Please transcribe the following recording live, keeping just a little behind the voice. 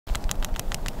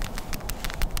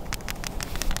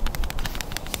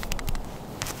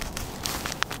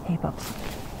Hey, pups.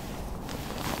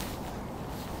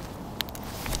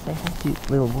 Say hi to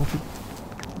little Wolfie.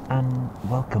 And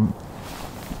welcome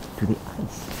to the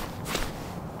ice.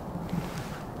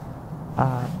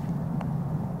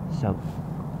 So,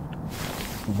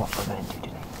 what we're going to do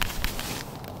today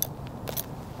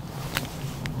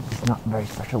is not very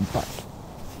special, but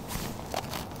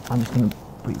I'm just going to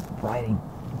be writing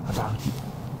about you.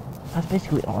 That's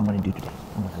basically all I'm going to do today.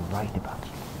 I'm going to write about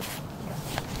you.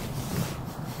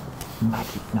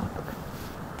 Magic notebook.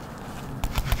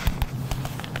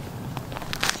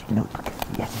 Magic notebook.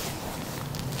 Yes.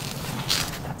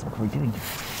 That's what we're doing here.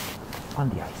 On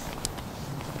the ice.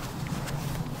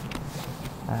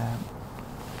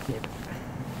 Here.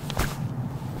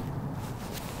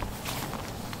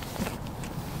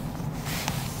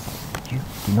 You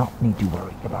do not need to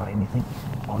worry about anything.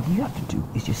 All you have to do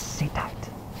is just sit tight,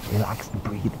 relax, and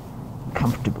breathe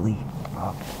comfortably,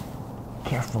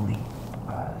 carefully.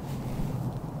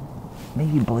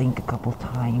 Maybe blink a couple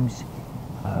times.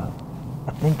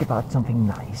 Think about something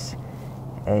nice,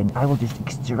 and I will just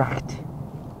extract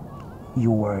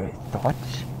your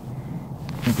thoughts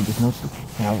into this notebook,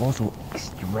 and I'll also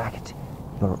extract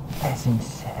your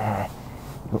essence,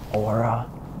 your aura,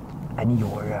 and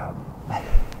your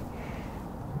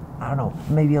I don't know,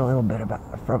 maybe a little bit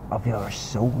of your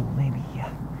soul, maybe.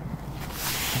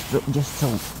 Just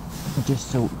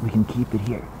so we can keep it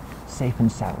here, safe and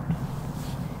sound.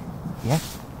 Yeah?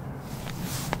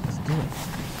 Let's do it.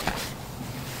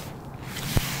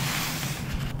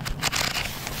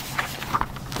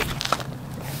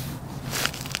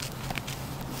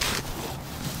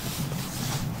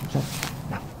 So,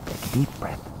 now, take a deep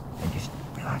breath and just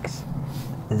relax.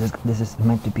 This is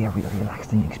meant to be a really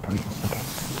relaxing experience, okay?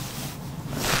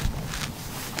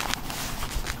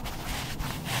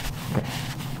 Okay.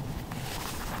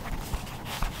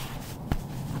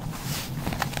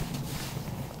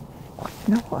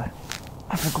 You know what?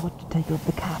 I forgot to take off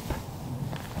the cap.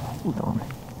 Hold on.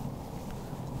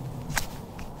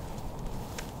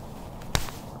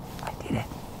 I did it.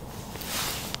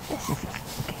 This is it.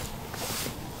 Okay.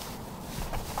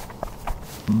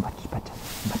 Much better.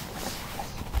 Much better.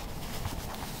 Yes.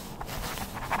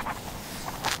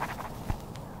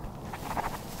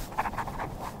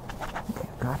 Okay,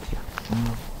 gotcha.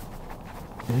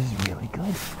 This is really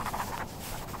good.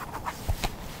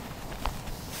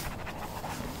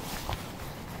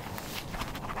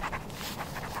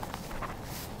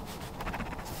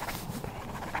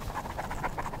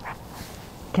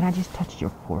 Can I just touch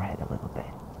your forehead a little bit?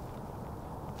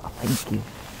 Oh, thank you.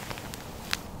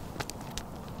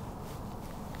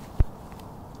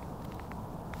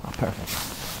 Oh, perfect.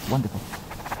 Wonderful.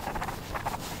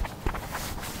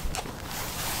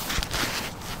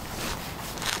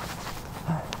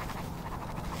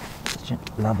 Such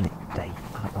a lovely day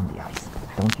out on the ice,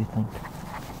 don't you think?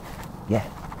 Yeah,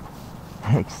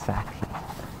 exactly.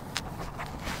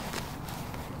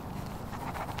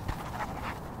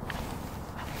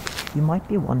 You might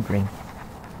be wondering,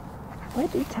 where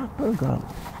did Tapper go?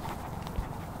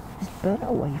 He's been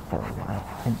away for a while,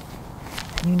 and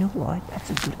you know what? That's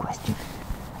a good question.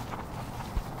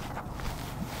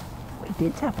 Where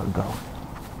did Tapper go?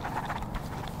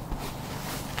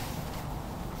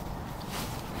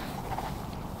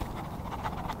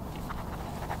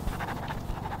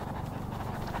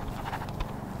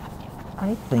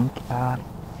 I think,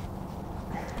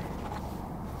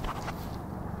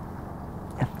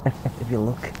 if you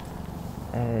look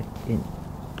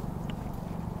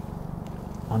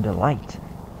on the light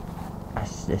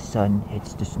as the sun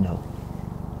hits the snow,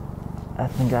 I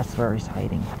think that's where he's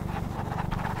hiding.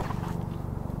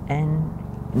 And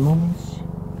in moments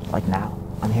like now,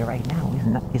 I'm here right now.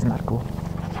 Isn't that cool?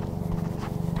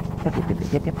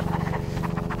 Yep.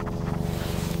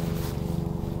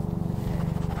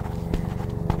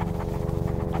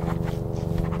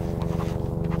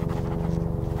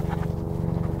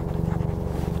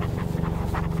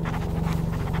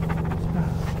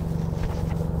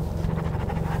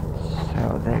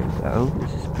 There you go.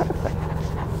 This is perfect.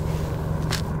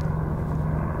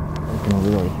 You can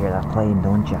really hear that playing,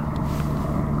 don't you?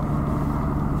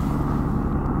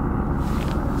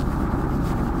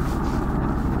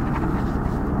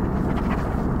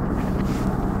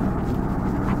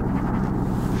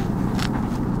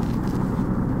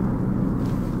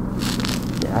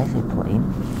 Did I say plane?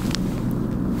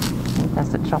 I think that's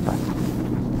the chopper.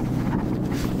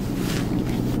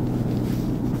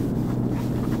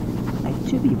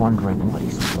 To be wondering what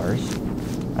is worse,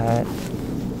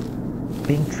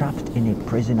 being trapped in a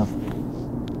prison of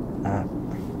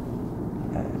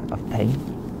pain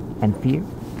and fear,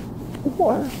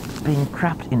 or being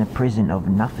trapped in a prison of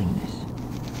nothingness.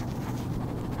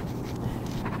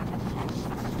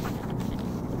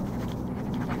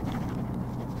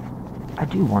 I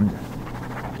do wonder.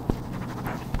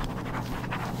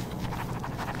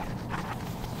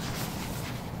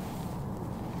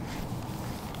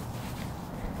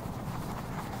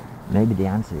 Maybe the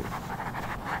answer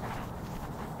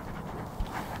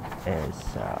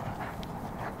is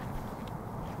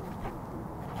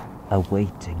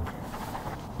awaiting.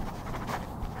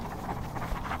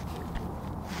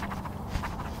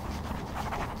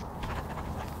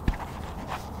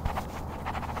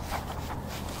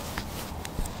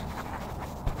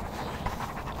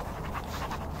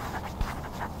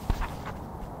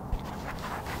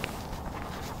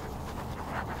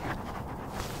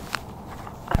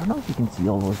 I don't know if you can see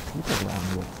all those people around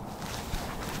here,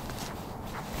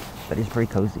 but it's very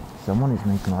cozy. Someone is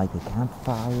making like a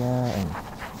campfire, and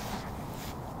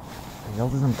there's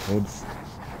also some kids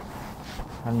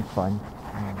having fun.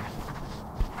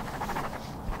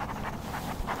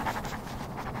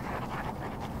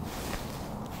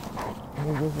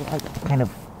 And there's like a kind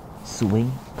of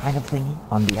swing kind of thingy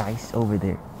on the ice over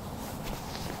there.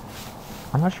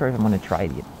 I'm not sure if I'm gonna try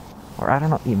it yet, or I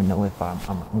don't even know if I'm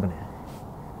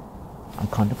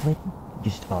contemplating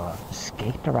just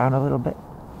skate around a little bit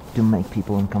to make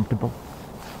people uncomfortable.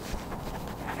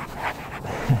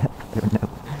 I don't know.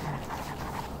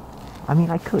 I mean,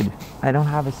 I could. I don't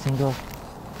have a single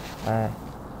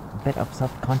bit of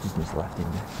self-consciousness left in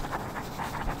me.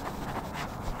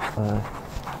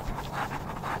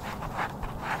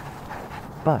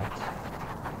 But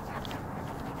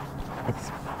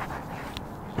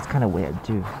it's kind of weird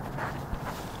too.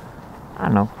 I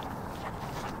don't know.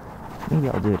 Maybe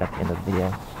I'll do it at the end of the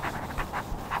video.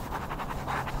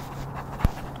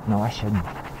 No, I shouldn't.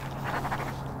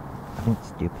 I think it's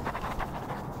stupid.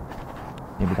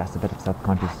 Maybe that's a bit of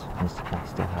self-consciousness I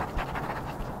still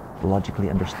have. Logically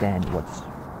understand what's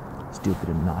stupid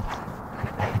and not.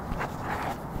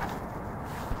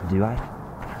 Do I?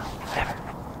 Whatever.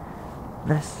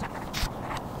 This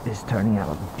is turning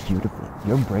out beautifully.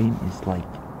 Your brain is like,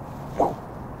 whoa.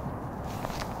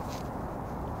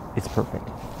 It's perfect.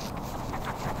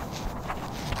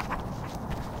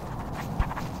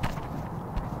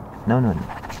 No.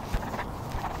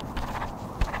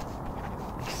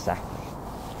 Exactly.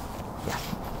 Yeah.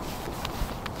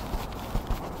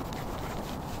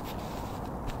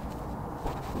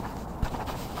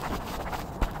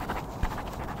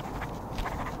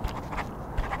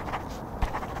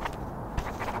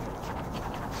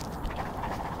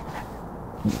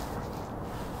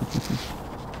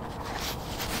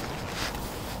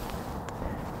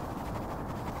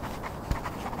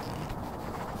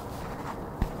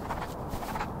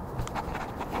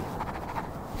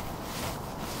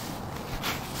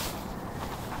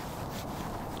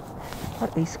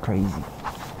 What is crazy?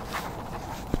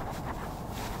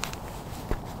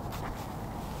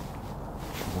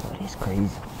 What is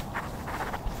crazy?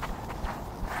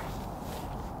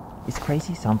 Is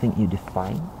crazy something you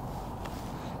define?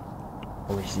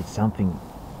 Or is it something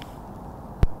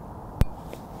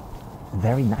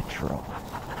very natural?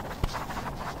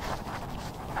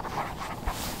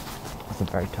 It's a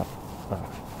very tough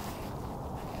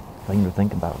thing to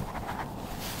think about.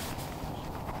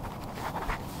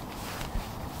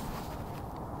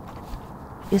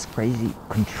 Is crazy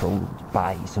controlled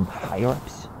by some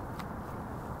higher-ups?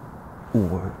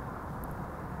 Or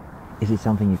is it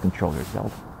something you control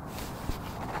yourself?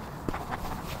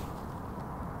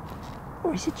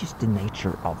 Or is it just the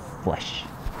nature of flesh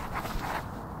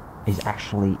is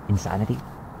actually insanity,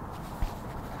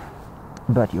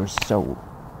 but your soul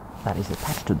that is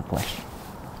attached to the flesh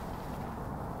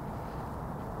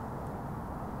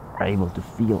are able to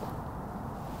feel,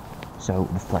 so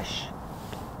the flesh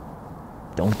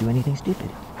don't do anything stupid?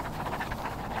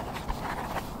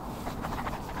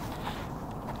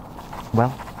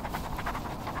 Well,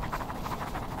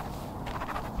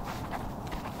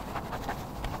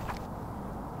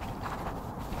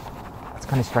 it's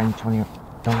kind of strange when you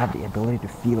don't have the ability to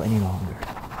feel any longer.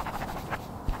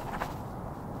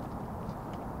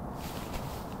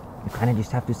 You kind of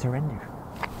just have to surrender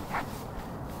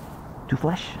to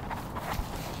flesh.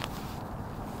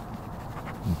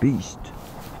 Beast.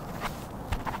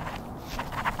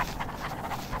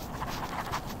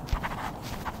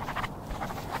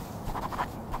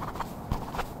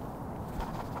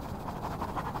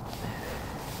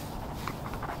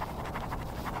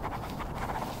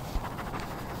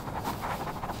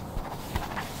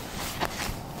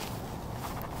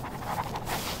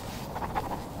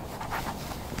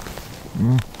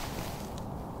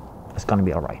 It's gonna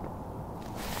be alright.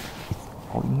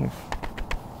 all in here.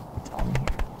 It's all in here.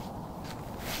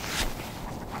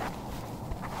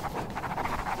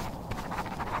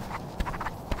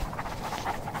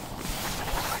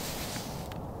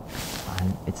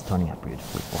 And it's turning out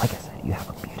beautifully. Like I said, you have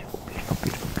a beautiful, beautiful,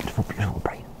 beautiful, beautiful, beautiful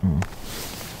brain.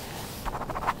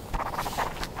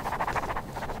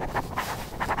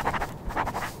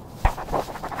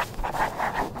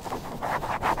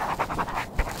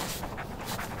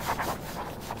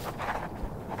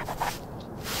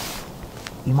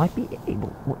 You might be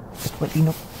able, but you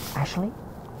know, actually,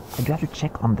 I do have to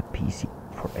check on the PC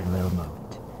for a little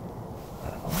moment.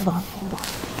 Hold on, hold on.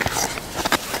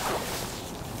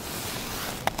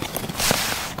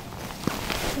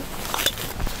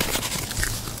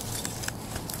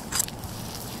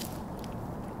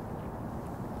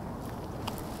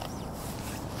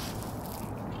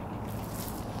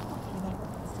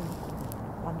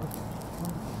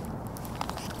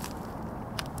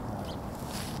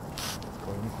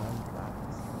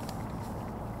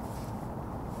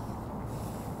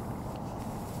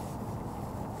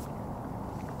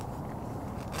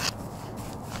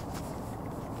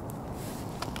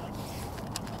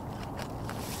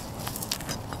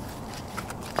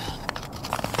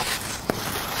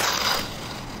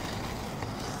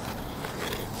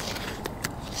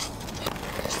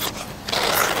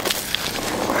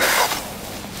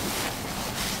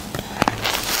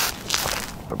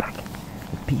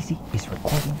 PC is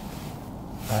recording.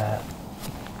 The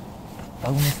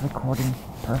phone is recording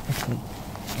perfectly,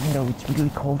 even though it's really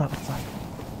cold outside.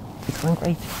 It's going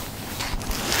great.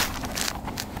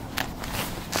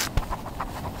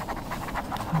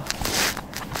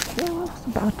 Yeah, what I was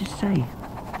about to say.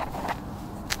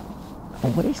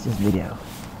 Oh, what is this video?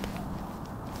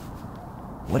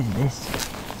 What is this?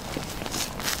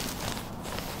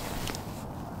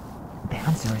 The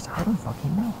answer is I don't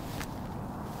fucking know.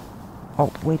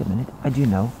 Oh, wait a minute, I do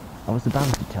know. I was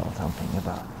about to tell something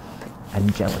about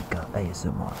Angelica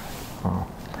ASMR. Oh.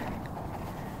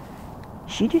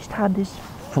 She just had this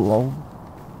flow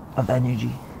of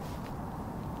energy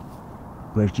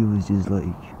where she was just like,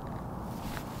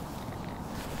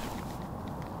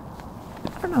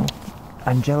 I don't know,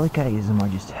 Angelica ASMR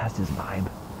just has this vibe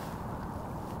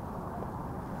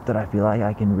that I feel like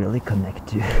I can really connect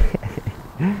to.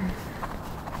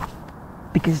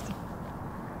 Because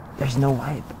there's no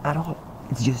vibe at all.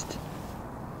 It's just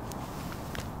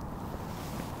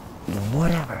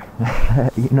whatever,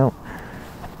 you know.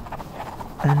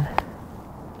 And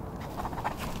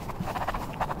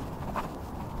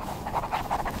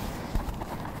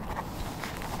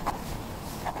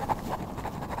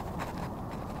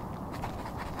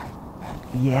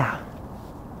yeah.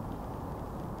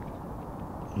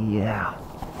 Yeah.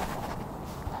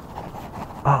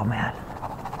 Oh man.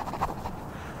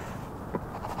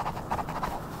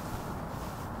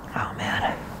 Oh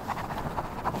man.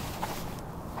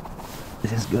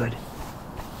 This is good.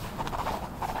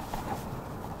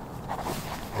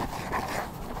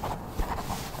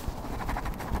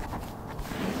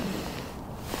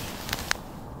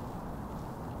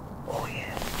 Oh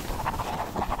yeah.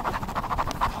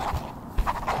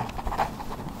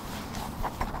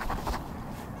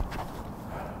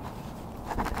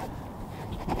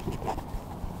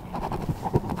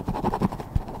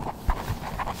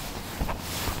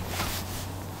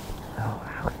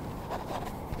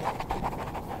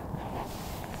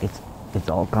 It's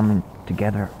all coming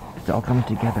together. It's all coming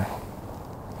together.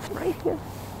 Right here.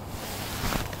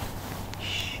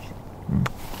 Shh.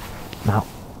 Now,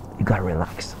 you gotta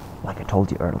relax. Like I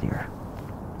told you earlier.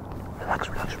 Relax,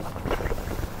 relax,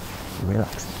 relax.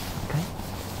 Relax. Okay?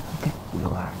 Okay,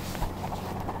 relax.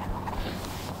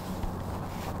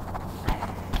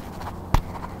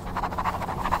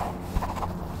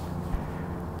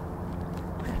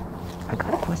 I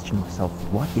gotta question myself,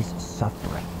 what is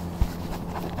suffering?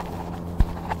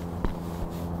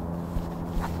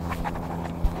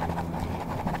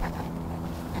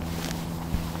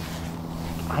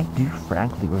 I do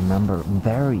frankly remember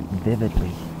very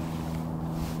vividly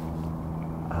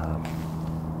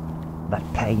that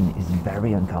pain is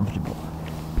very uncomfortable.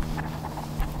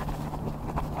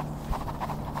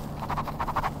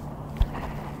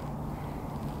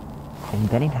 And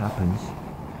then it happens.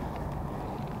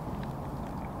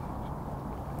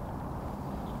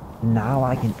 Now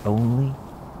I can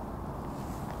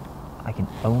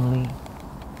only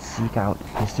seek out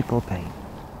physical pain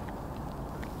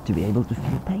to be able to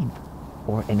feel pain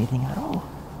or anything at all.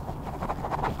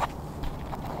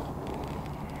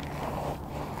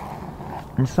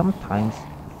 And sometimes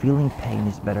feeling pain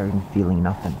is better than feeling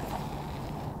nothing.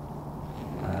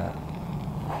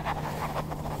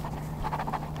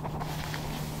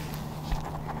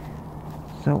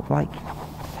 So, like,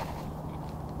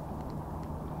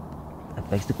 that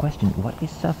begs the question, what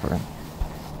is suffering?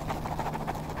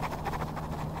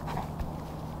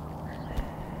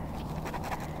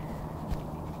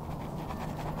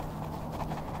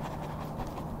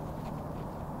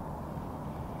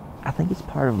 I think it's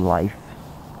part of life,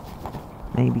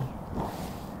 maybe.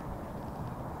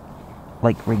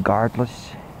 Like,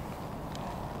 regardless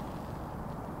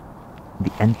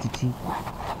the entity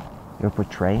you're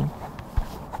portraying,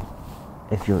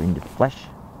 if you're in the flesh,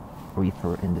 or if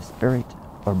you're in the spirit,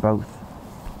 or both,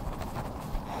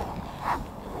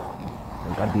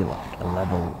 there's gotta be like a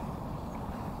level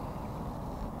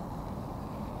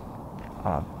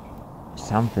of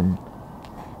something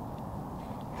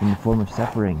in the form of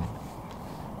suffering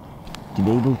to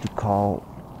be able to call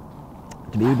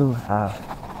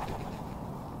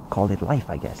it life,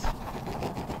 I guess.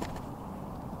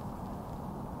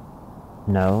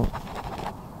 No,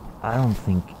 I don't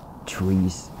think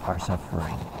trees are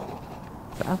suffering.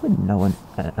 But I wouldn't know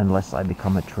unless I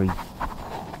become a tree.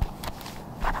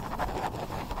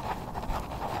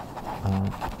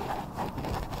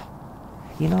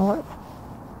 You know what?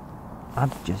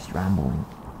 I'm just rambling.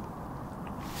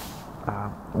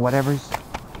 Whatever's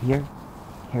here,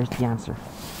 here's the answer.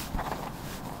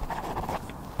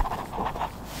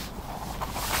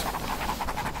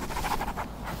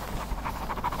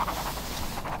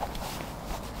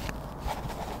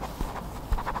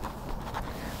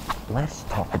 Let's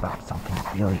talk about something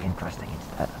really interesting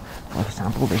instead. For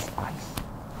example, this ice.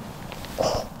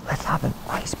 Oh, let's have an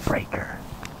icebreaker.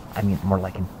 I mean, more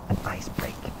like an ice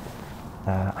break.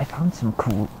 I found some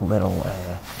cool little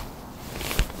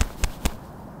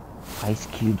ice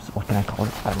cubes. What can I call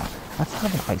it? I don't know. Let's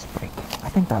have an ice break. I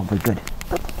think that would be good.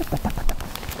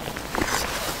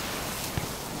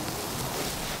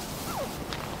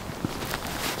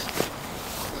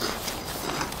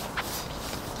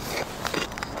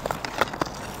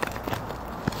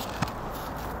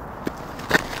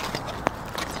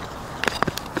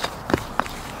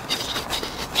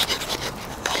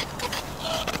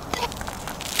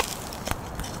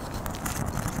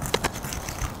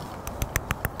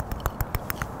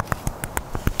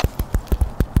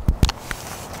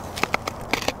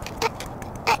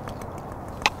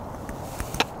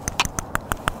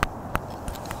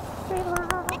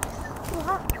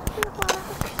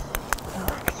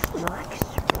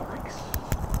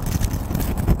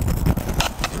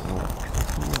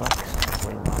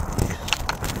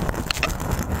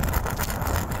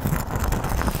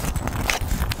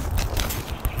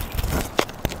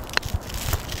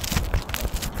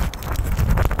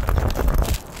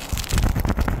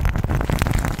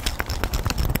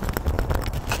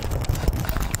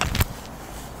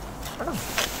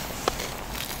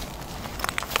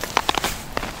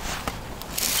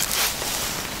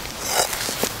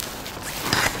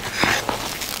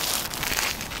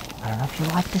 I don't know if you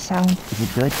like the sound. Is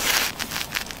it good?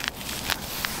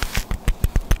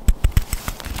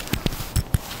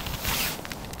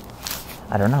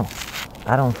 I don't know.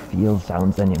 I don't feel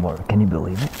sounds anymore. Can you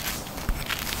believe it?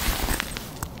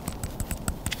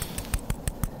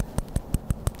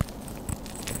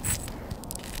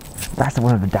 That's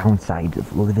one of the downsides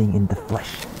of living in the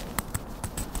flesh.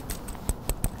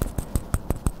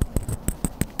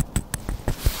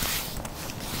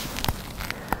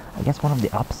 I guess one of the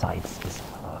upsides is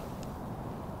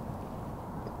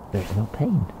there's no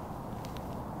pain.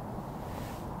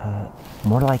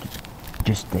 More like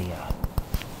just a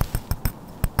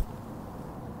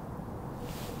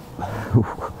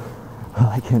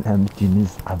like an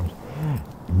emptiness. I would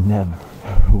never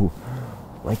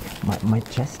like my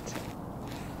chest.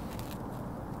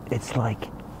 It's like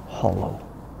hollow.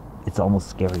 It's almost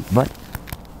scary, but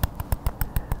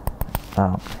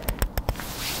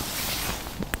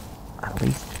at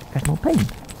least there's no pain.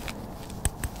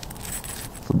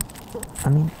 So, I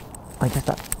mean, I guess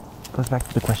that goes back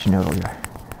to the question earlier.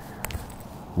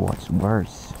 What's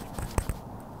worse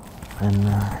than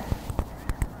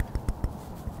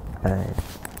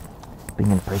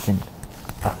being in prison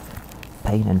of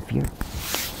pain and fear,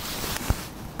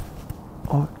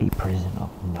 or a prison of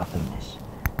nothingness?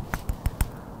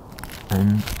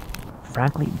 And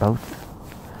frankly, both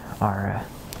are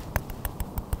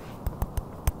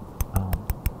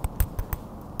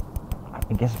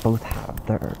I guess both have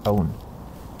their own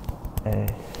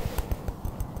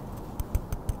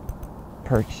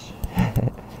perks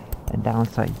and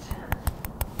downsides.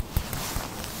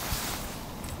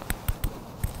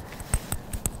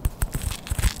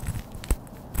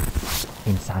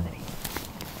 Insanity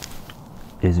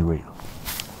is real.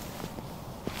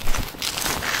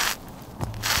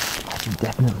 should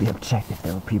definitely have checked if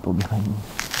there were people behind me.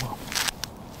 Whoa.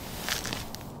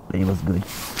 But it was good.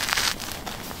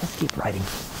 Let's keep riding.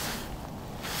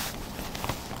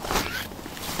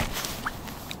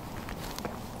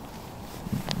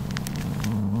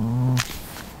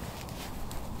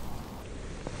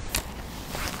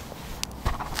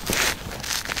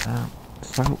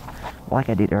 So, like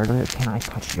I did earlier, can I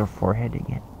touch your forehead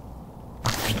again? Oh,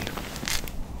 thank you.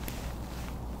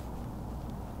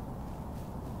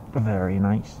 Very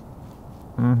nice.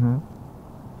 Mm-hmm.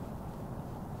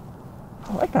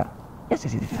 I like that. Yes,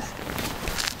 yes, yes, yes.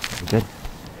 Very good.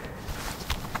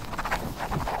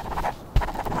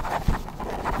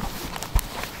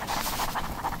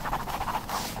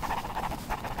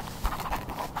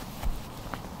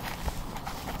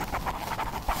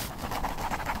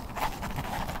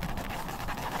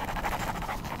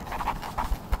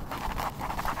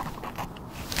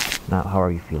 Now, how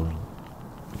are you feeling?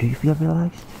 Do you feel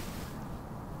relaxed?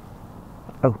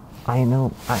 Oh, I know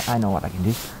what I can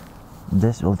do.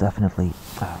 This will definitely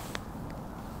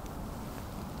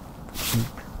keep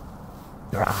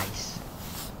your eyes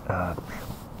a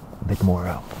bit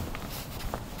more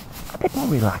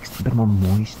relaxed, a bit more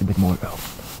moist, a bit more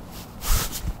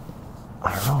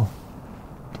I don't know.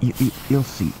 You'll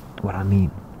see what I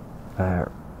mean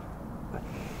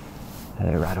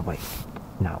right away.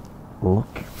 Now,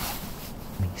 look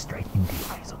me straight in the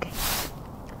eyes, okay?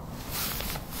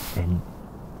 And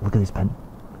look at this pen.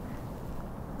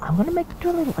 I'm gonna do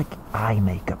a little like eye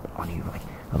makeup on you, like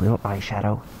a little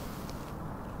eyeshadow,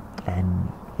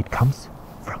 and it comes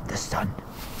from the sun.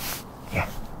 Yeah,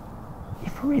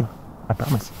 for real. I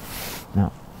promise.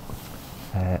 Now,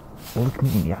 look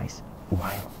me in the eyes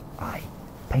while I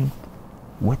paint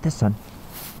with the sun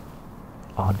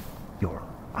on your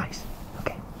eyes.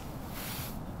 Okay.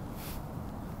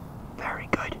 Very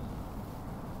good.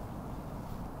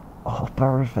 Oh,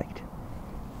 perfect.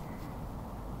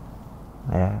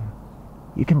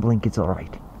 You can blink, it's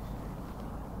alright.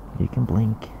 You can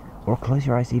blink, or close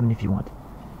your eyes even if you want,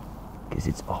 because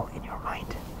it's all in your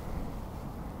mind.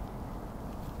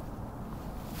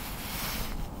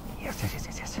 Yes, yes, yes,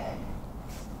 yes, yes.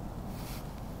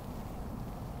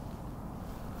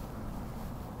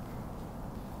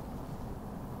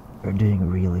 You're doing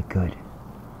really good.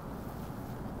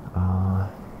 I'll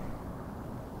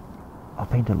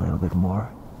paint a little bit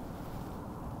more.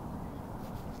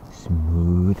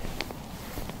 Smooth,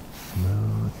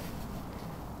 smooth,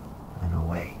 and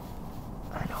away,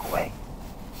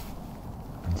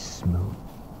 and smooth,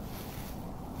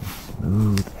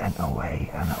 and away,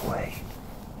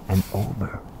 and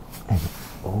over, and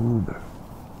over,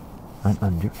 and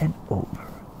under, and over,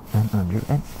 and under,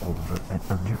 and over, and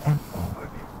under, and over,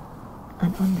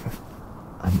 and under,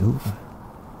 and over.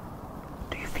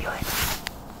 Do you feel it?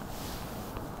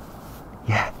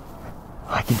 Yeah,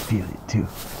 I can feel it too.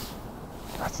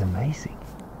 That's amazing.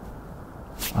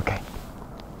 Okay.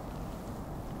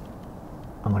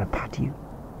 I'm gonna pat you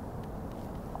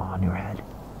on your head.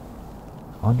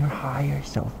 On your higher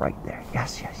self right there.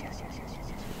 Yes, yes, yes, yes, yes, yes,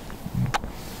 yes.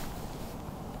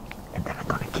 And then I'm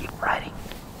gonna keep writing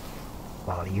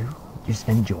while you just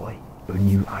enjoy your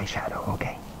new eyeshadow,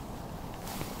 okay?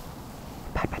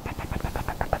 Pat, pat, pat, pat, pat, pat, pat,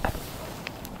 pat, pat, pat.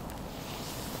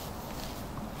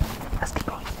 Let's keep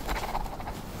going.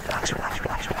 Relax, relax,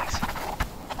 relax, relax.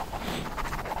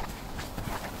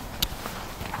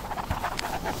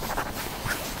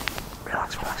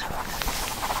 Relax, relax, relax.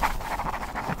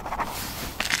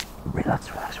 Relax,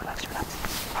 relax, relax, relax.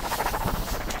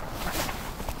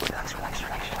 Relax, relax,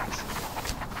 relax, relax.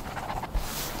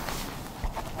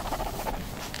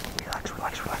 Relax,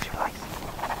 relax, relax, relax.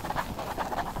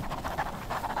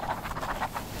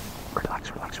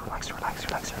 Relax, relax, relax, relax,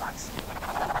 relax, relax.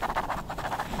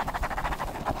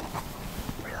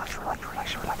 Relax, relax,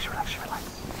 relax, relax, relax,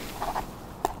 relax.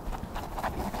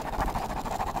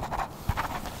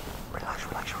 Relax,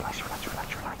 relax, relax, relax, relax,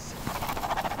 relax.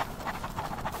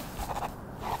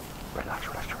 Relax,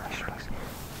 relax, relax, relax.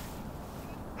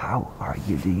 How are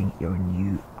you doing your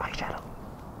new eyeshadow?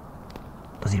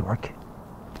 Does it work?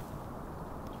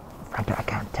 Frankly, I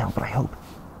can't tell, but I hope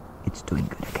it's doing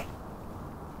good, okay?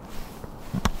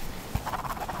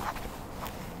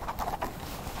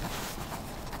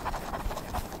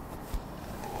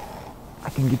 I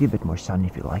can give you a bit more sun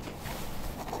if you like.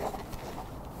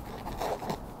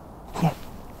 Yeah,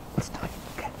 let's do it,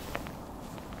 okay?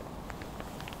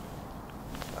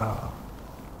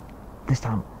 This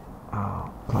time,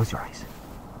 close your eyes.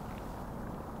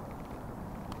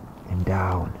 And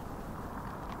down.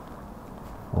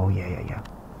 Oh, yeah, yeah, yeah.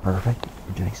 Perfect.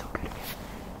 You're doing so good again.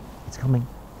 It's coming.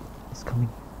 It's coming.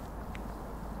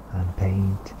 And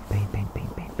paint, paint, paint,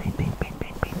 paint, paint, paint, paint, paint, paint,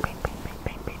 paint, paint, paint,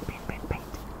 paint, paint, paint, paint, paint,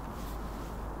 paint,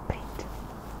 paint.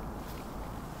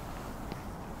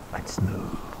 And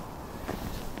smooth.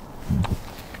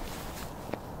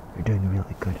 You're doing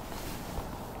really good.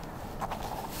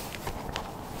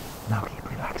 Now keep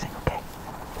relaxing, okay?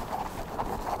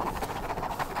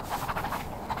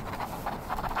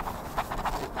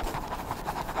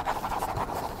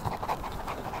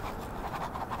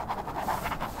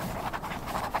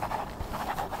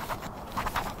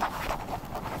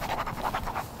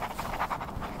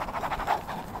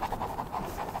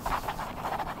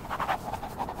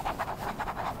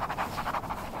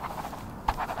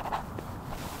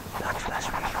 Relax, relax,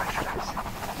 relax, relax, relax.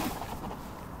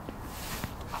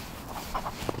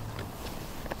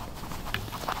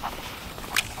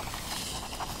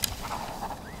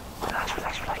 Relax,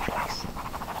 relax, relax, relax.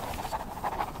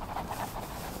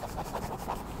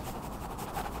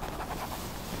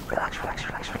 Relax, relax,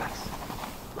 relax, relax.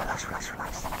 Relax, relax,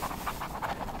 relax.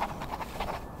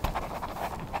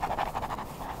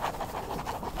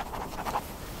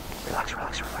 Relax,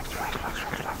 relax, relax, relax, relax,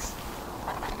 relax, relax.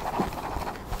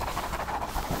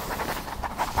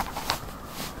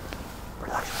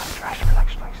 Relax, relax,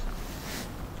 relax, relax, relax.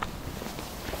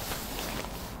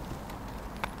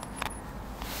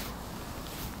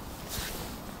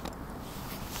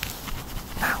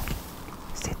 Now,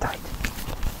 sit tight.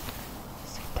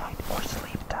 Sit tight or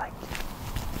sleep tight.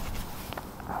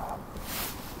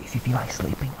 If you feel like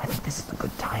sleeping, I think this is a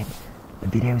good time. The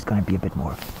video is going to be a bit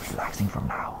more relaxing from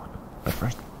now on. But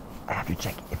first, I have to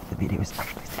check if the video is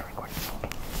actually still recording. Okay,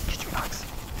 just relax.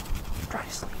 Try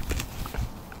to sleep.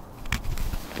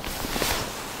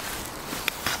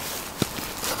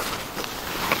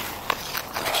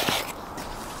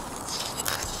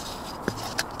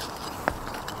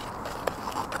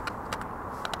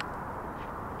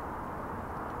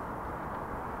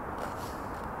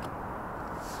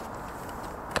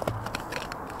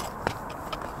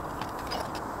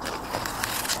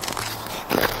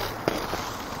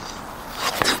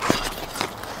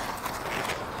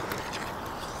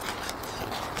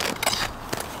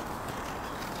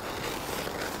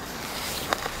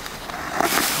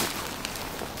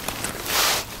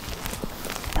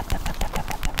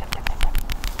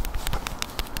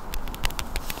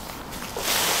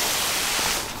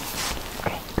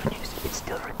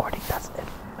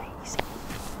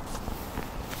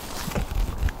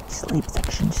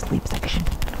 Sleep section.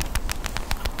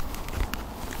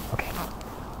 Okay,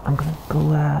 I'm gonna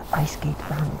go ice skate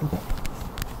around a little bit.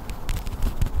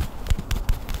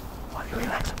 While you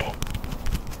relax, okay?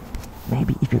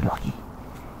 Maybe if you're lucky,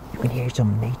 you can hear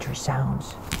some nature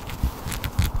sounds.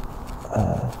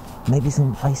 Maybe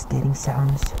some ice skating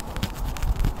sounds.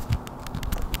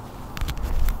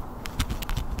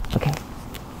 Okay,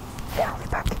 yeah, I'll be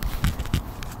back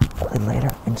a little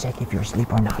later and check if you're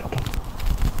asleep or not, okay?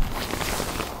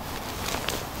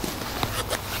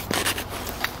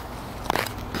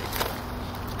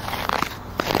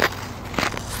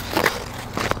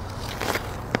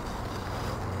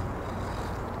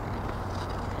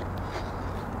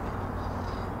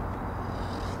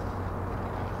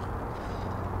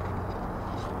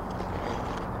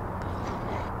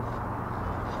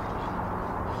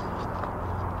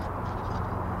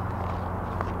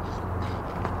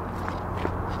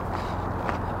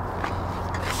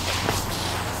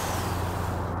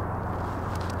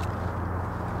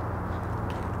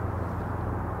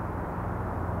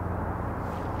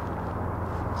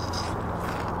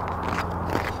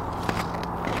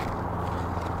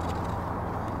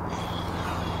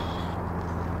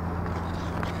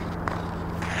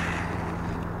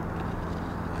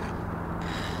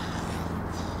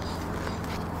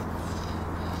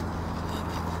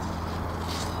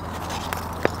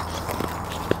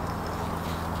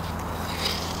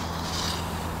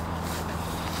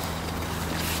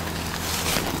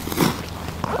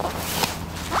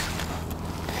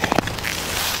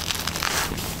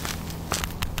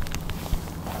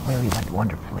 Really went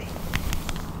wonderfully.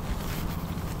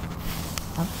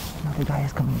 Oh, another guy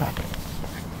is coming back.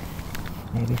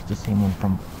 Maybe it's the same one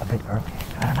from a bit earlier.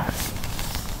 I don't know.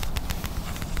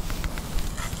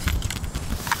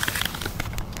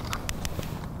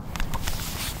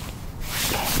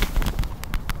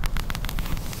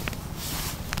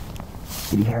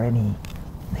 Did you hear any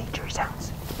nature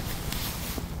sounds?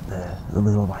 The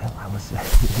little while I was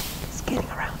skating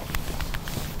around.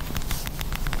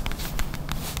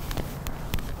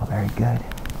 Oh, very good.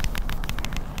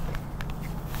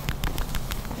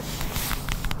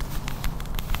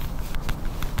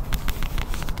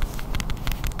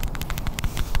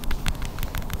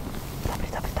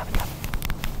 Stop it.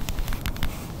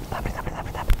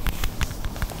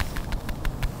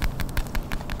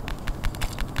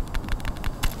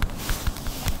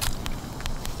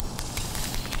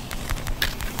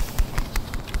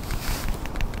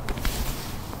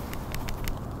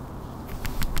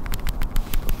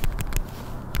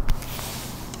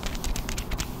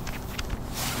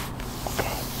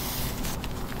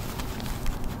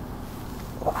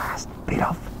 bit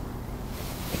of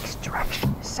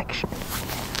extraction section.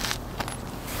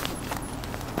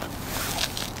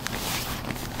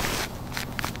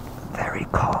 Very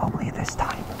calmly this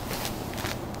time.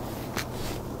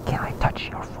 Can I touch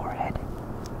your forehead?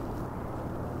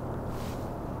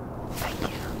 Thank you.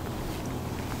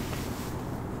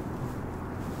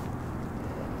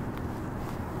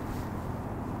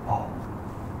 Oh.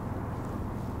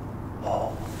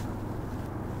 Oh.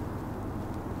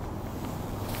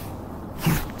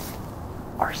 You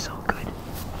are so good.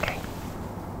 Okay.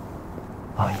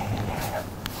 Oh yeah.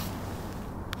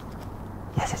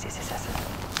 Yes.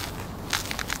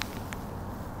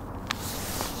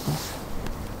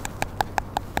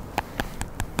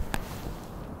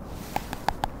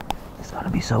 It's gonna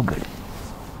be so good.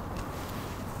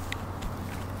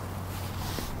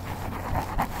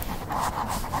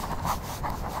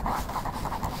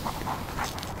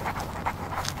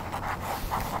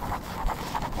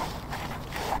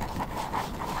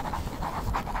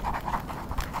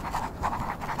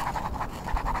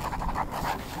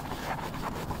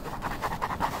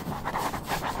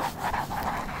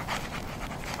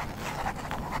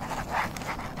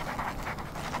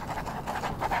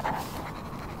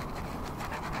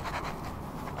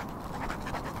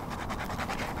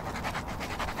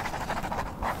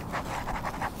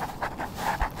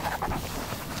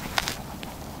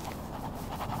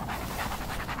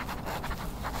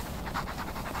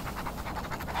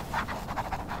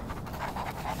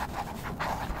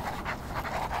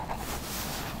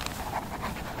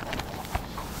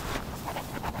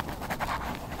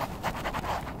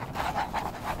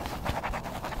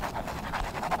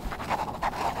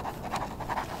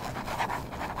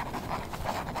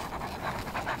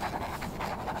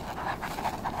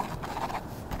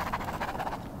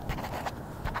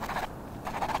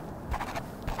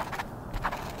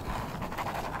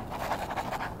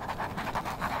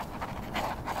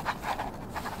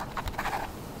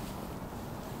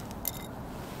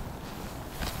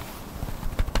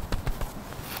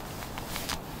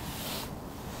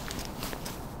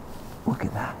 Look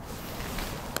at that.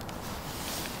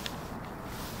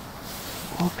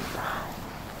 Look at that.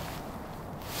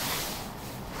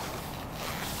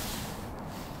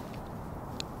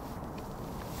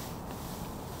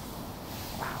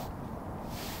 Wow.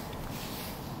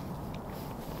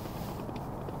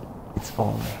 It's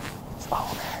all there. It's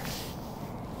all there.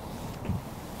 You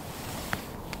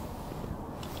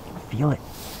can feel it.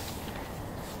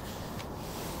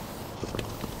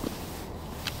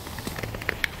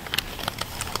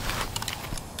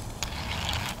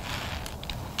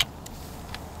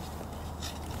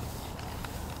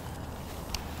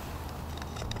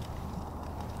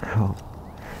 Cool.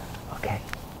 Okay.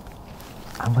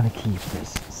 I'm gonna keep this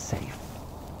safe.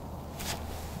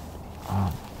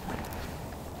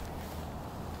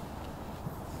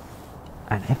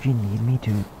 And if you need me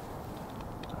to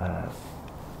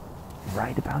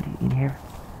write about it in here,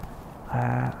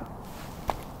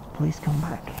 please come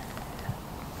back.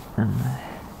 And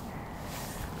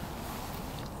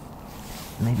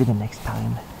maybe the next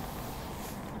time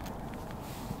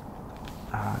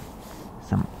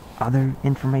some other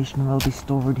information will be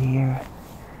stored here,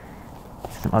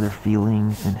 some other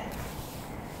feelings, and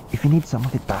if you need some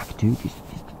of it back too,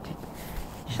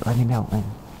 just let me know, and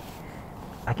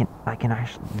I can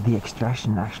actually, the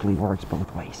extraction actually works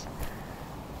both ways,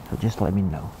 so just let me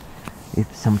know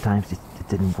if sometimes it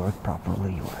didn't work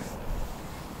properly, or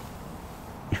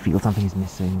you feel something is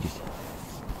missing, just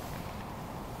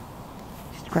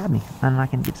grab me and I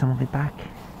can give some of it back.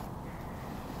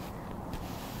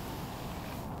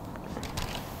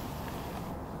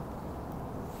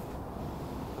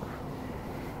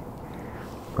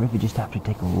 Or if you just have to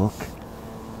take a look.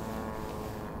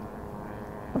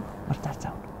 Oh, what's that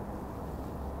sound?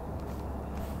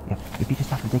 Yeah, if you just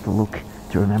have to take a look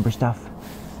to remember stuff,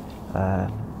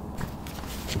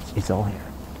 it's all here.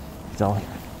 It's all here.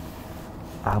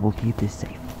 I will keep this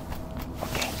safe.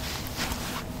 Okay.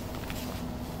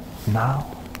 Now,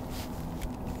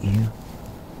 you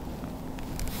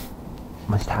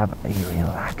must have a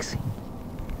relaxing,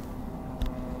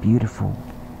 beautiful,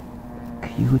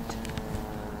 cute,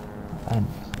 and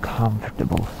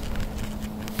comfortable,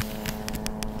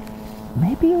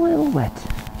 maybe a little wet,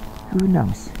 who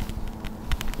knows,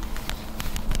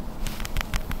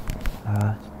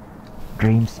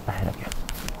 dreams ahead of you.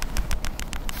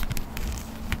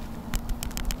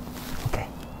 Okay,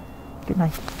 good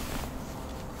night.